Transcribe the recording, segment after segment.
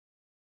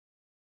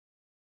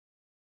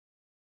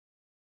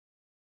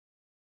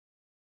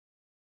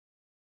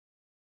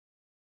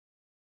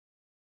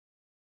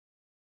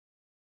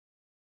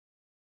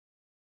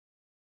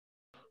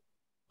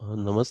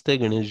Namaste,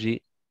 Ganesh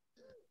ji.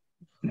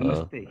 Uh,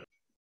 Namaste.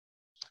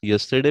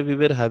 Yesterday we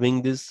were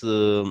having this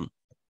uh,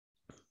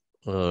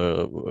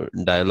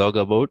 dialogue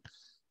about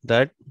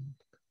that.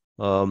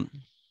 Um,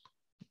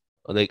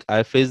 like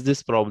I face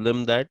this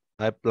problem that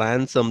I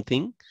plan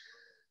something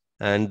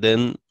and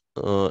then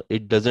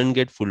it doesn't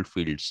get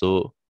fulfilled.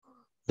 So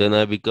then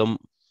I become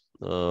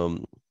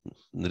um,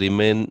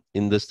 remain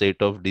in the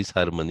state of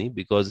disharmony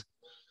because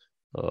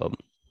um,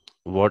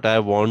 what I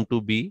want to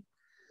be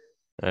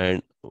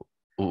and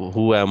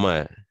who am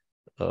I?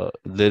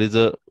 There is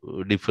a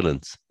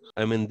difference.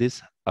 I mean,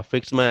 this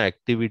affects my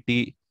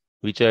activity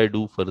which I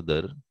do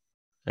further,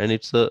 and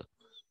it's a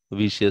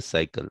vicious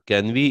cycle.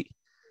 Can we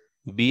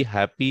be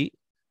happy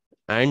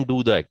and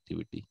do the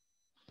activity?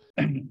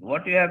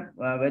 What you have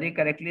very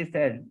correctly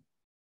said,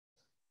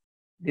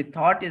 the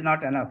thought is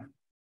not enough.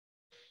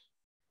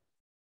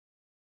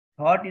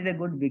 Thought is a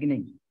good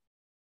beginning.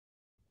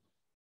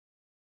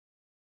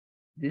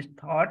 This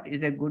thought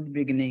is a good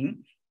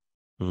beginning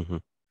Hmm.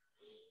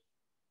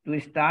 to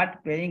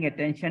start paying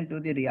attention to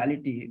the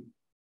reality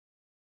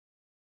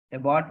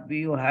about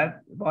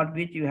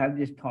which you have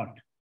this thought.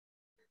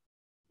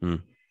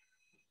 Mm.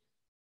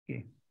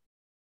 Okay.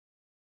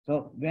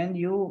 So when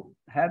you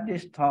have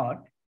this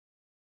thought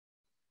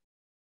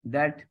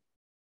that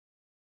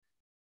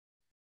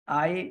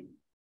I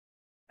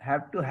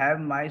have to have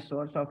my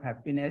source of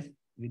happiness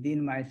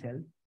within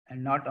myself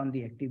and not on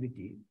the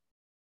activity,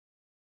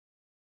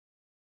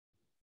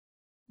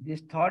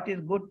 this thought is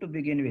good to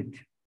begin with,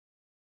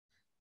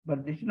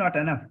 but this is not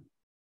enough.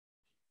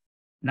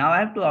 Now I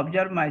have to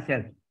observe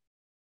myself.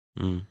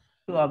 Mm.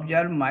 To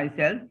observe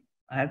myself,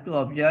 I have to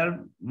observe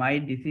my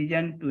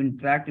decision to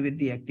interact with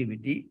the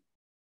activity.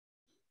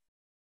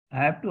 I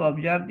have to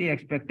observe the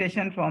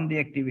expectation from the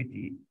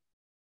activity,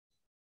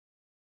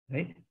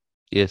 right?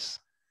 Yes.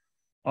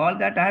 All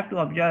that I have to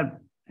observe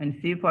and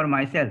see for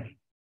myself.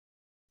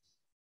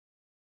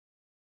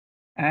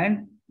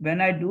 And when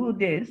I do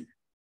this,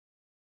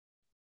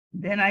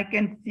 then I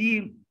can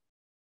see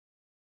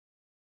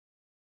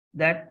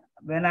that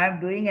when I am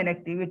doing an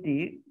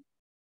activity,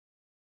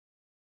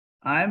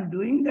 I am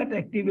doing that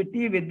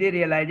activity with the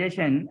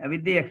realization,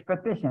 with the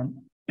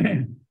expectation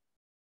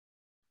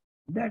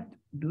that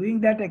doing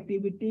that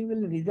activity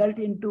will result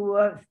into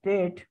a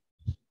state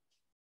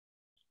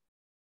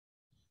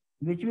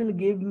which will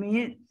give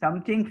me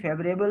something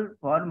favorable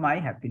for my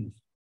happiness.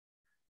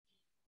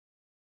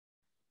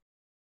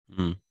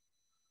 Mm.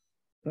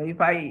 So if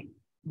I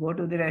go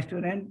to the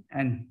restaurant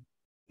and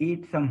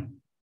eat some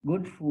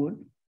good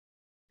food,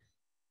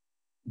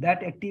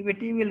 that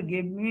activity will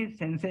give me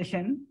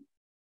sensation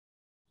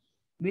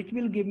which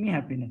will give me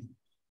happiness.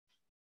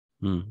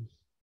 Mm.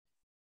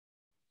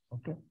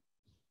 Okay.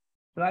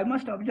 So I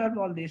must observe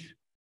all this.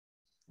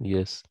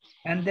 Yes.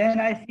 And then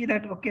I see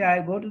that, okay,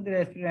 I go to the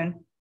restaurant,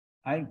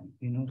 I,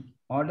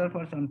 order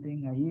for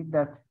something, I eat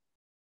that,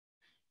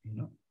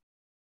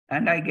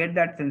 and I get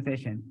that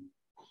sensation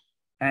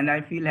and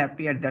I feel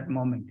happy at that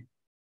moment.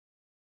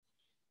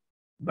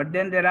 But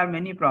then there are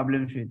many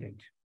problems with it.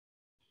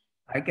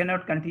 I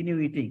cannot continue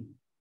eating.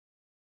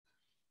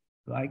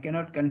 So I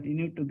cannot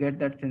continue to get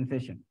that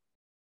sensation.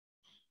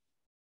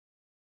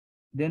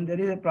 Then there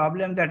is a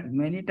problem that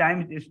many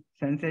times this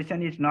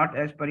sensation is not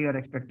as per your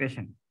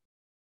expectation.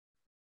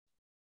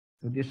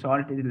 So the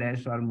salt is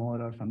less or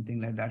more or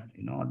something like that.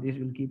 This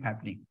will keep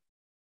happening.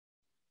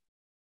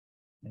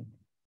 Right?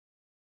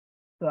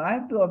 So I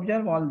have to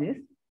observe all this.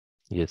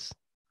 Yes.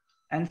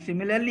 And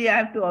similarly, I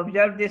have to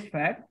observe this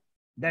fact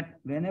that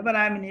whenever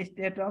I am in a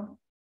state of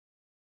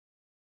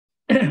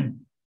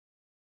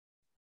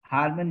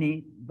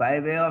harmony by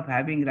way of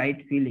having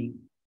right feeling,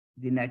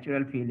 the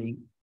natural feeling,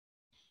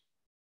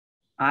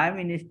 I am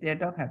in a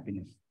state of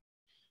happiness,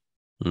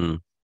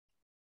 Mm.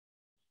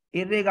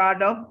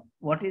 irregardless of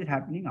what is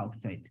happening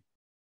outside,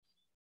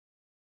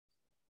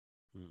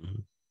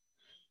 Mm.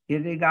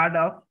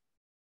 irregardless of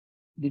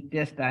the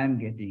test I am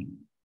getting.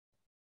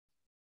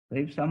 So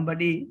if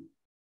somebody,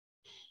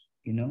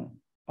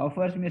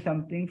 offers me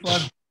something for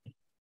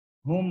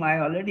whom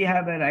I already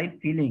have a right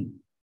feeling,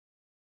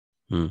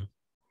 Mm.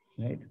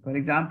 right? For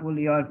example,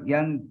 your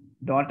young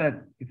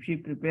daughter, if she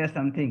prepares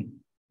something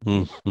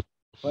Mm.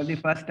 for the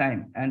first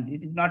time and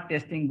it is not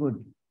tasting good,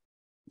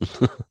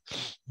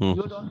 Mm.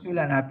 you don't feel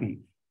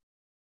unhappy.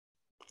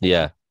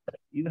 Yeah.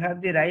 You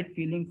have the right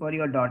feeling for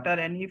your daughter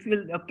and you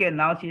feel, okay,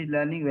 now she is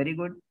learning very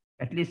good.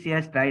 At least she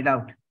has tried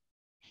out.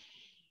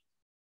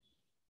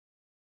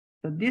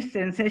 So this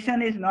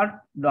sensation is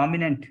not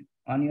dominant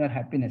on your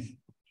happiness.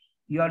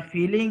 Your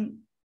feeling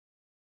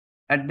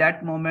at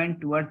that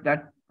moment towards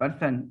that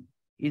person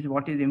is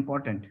what is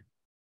important.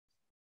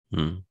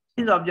 Mm.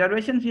 These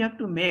observations you have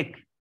to make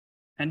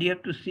and you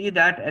have to see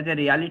that as a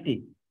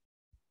reality.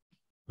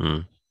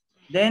 Mm.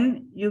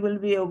 Then you will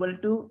be able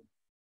to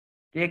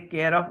take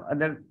care of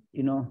other,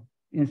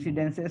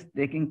 incidences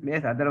taking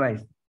place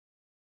otherwise.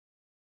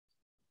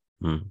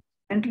 Mm.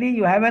 Currently,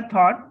 you have a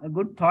thought, a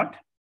good thought,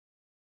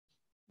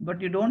 but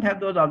you don't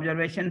have those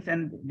observations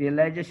and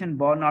realization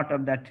born out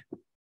of that.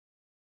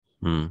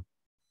 Mm.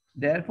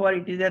 Therefore,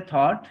 it is a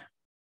thought.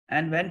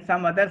 And when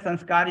some other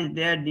sanskar is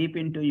there deep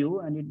into you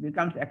and it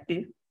becomes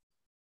active,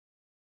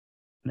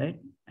 right?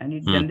 And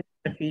it Hmm.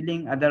 generates a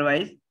feeling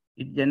otherwise,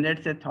 it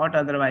generates a thought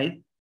otherwise,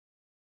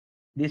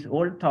 this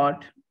old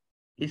thought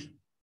is,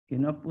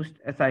 pushed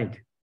aside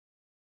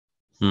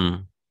Hmm.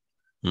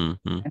 Hmm.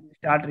 Hmm. and you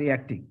start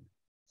reacting,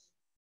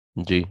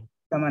 Ji.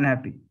 become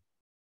unhappy.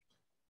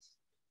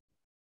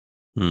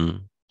 Hmm.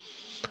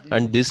 This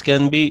And this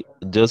can be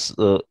just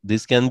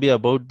this can be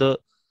about the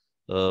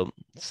uh,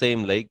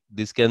 same, like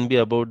this can be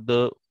about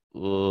the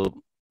uh,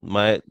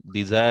 my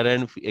desire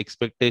and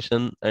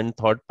expectation and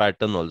thought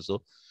pattern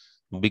also,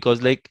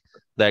 because like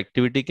the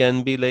activity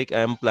can be like I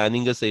am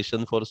planning a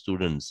session for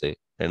students, say,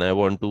 and I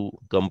want to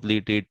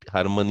complete it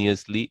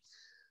harmoniously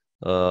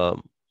uh,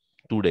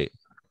 today,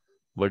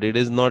 but it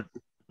is not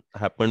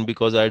happened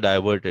because I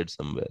diverted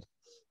somewhere,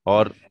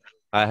 or yes,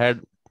 I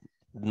had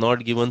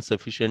not given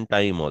sufficient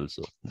time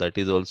also. That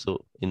is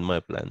also in my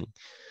planning.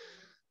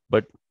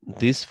 But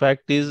this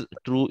fact is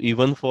true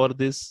even for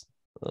this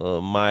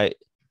my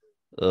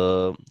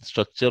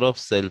structure of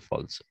self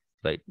also,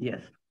 right?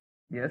 yes,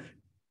 yes.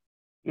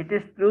 It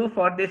is true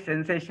for the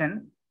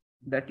sensation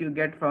that you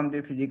get from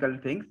the physical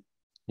things.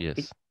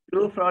 It is Yes.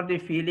 true for the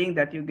feeling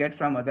that you get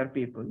from other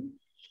people.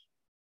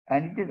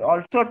 And it is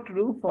also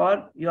true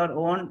for your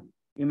own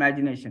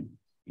imagination,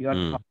 your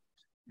Hmm. thoughts,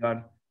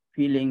 your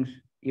feelings,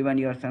 even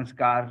your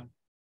sanskar.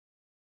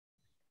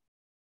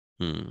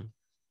 Hmm.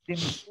 The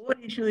core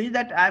issue is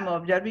that I'm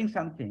observing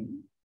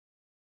something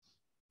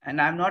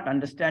and I'm not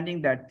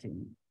understanding that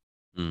thing.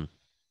 Hmm.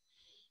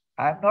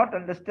 I'm not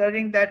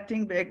understanding that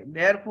thing,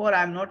 therefore,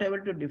 I'm not able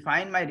to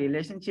define my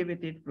relationship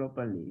with it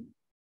properly.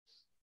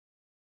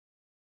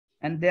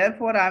 And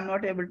therefore, I'm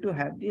not able to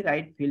have the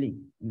right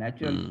feeling,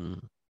 natural. Hmm.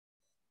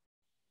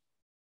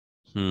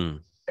 Hmm.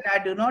 When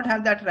I do not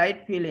have that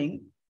right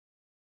feeling,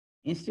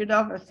 instead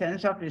of a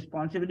sense of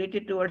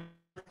responsibility towards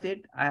it, I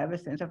have a sense of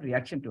reaction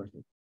towards it.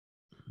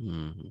 Hmm.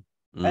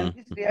 And Hmm. this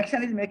reaction is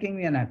making me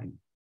unhappy.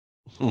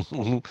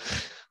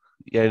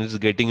 Yeah, it's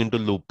getting into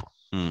loop.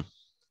 Hmm.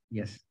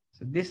 Yes.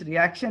 So this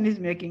reaction is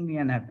making me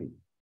unhappy.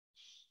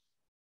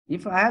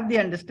 If I have the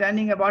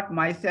understanding about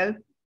myself,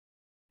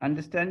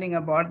 understanding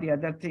about the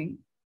other thing,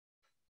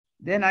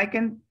 then I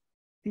can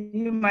see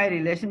my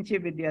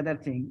relationship with the other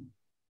thing.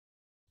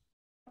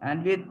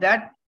 And with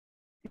that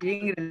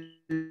seeing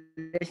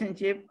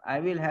relationship, I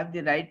will have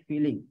the right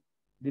feeling,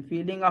 the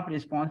feeling of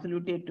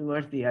responsibility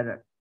towards the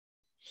other,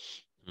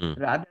 Hmm.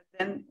 rather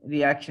than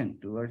reaction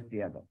towards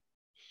the other.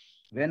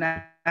 When I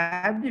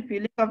have the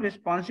feeling of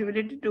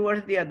responsibility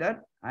towards the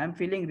other, I am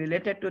feeling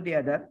related to the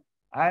other,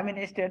 I am in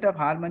a state of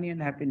harmony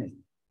and happiness,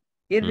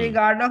 Hmm.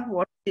 irregardless of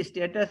what the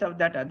status of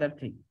that other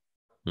thing.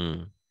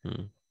 Hmm.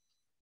 Hmm.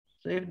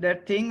 So if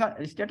that thing,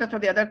 status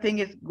of the other thing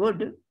is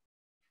good,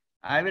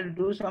 I will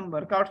do some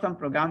workout, some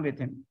program with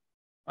him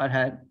or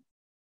her.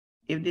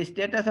 If the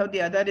status of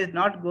the other is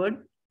not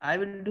good, I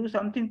will do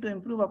something to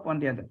improve upon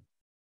the other,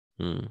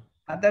 Hmm.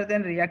 other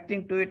than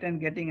reacting to it and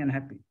getting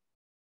unhappy.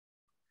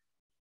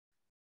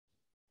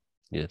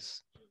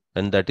 Yes.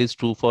 And that is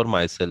true for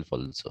myself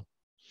also.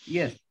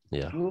 Yes,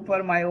 Yeah. true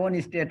for my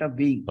own state of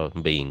being.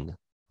 Being.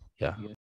 Yeah. Yes.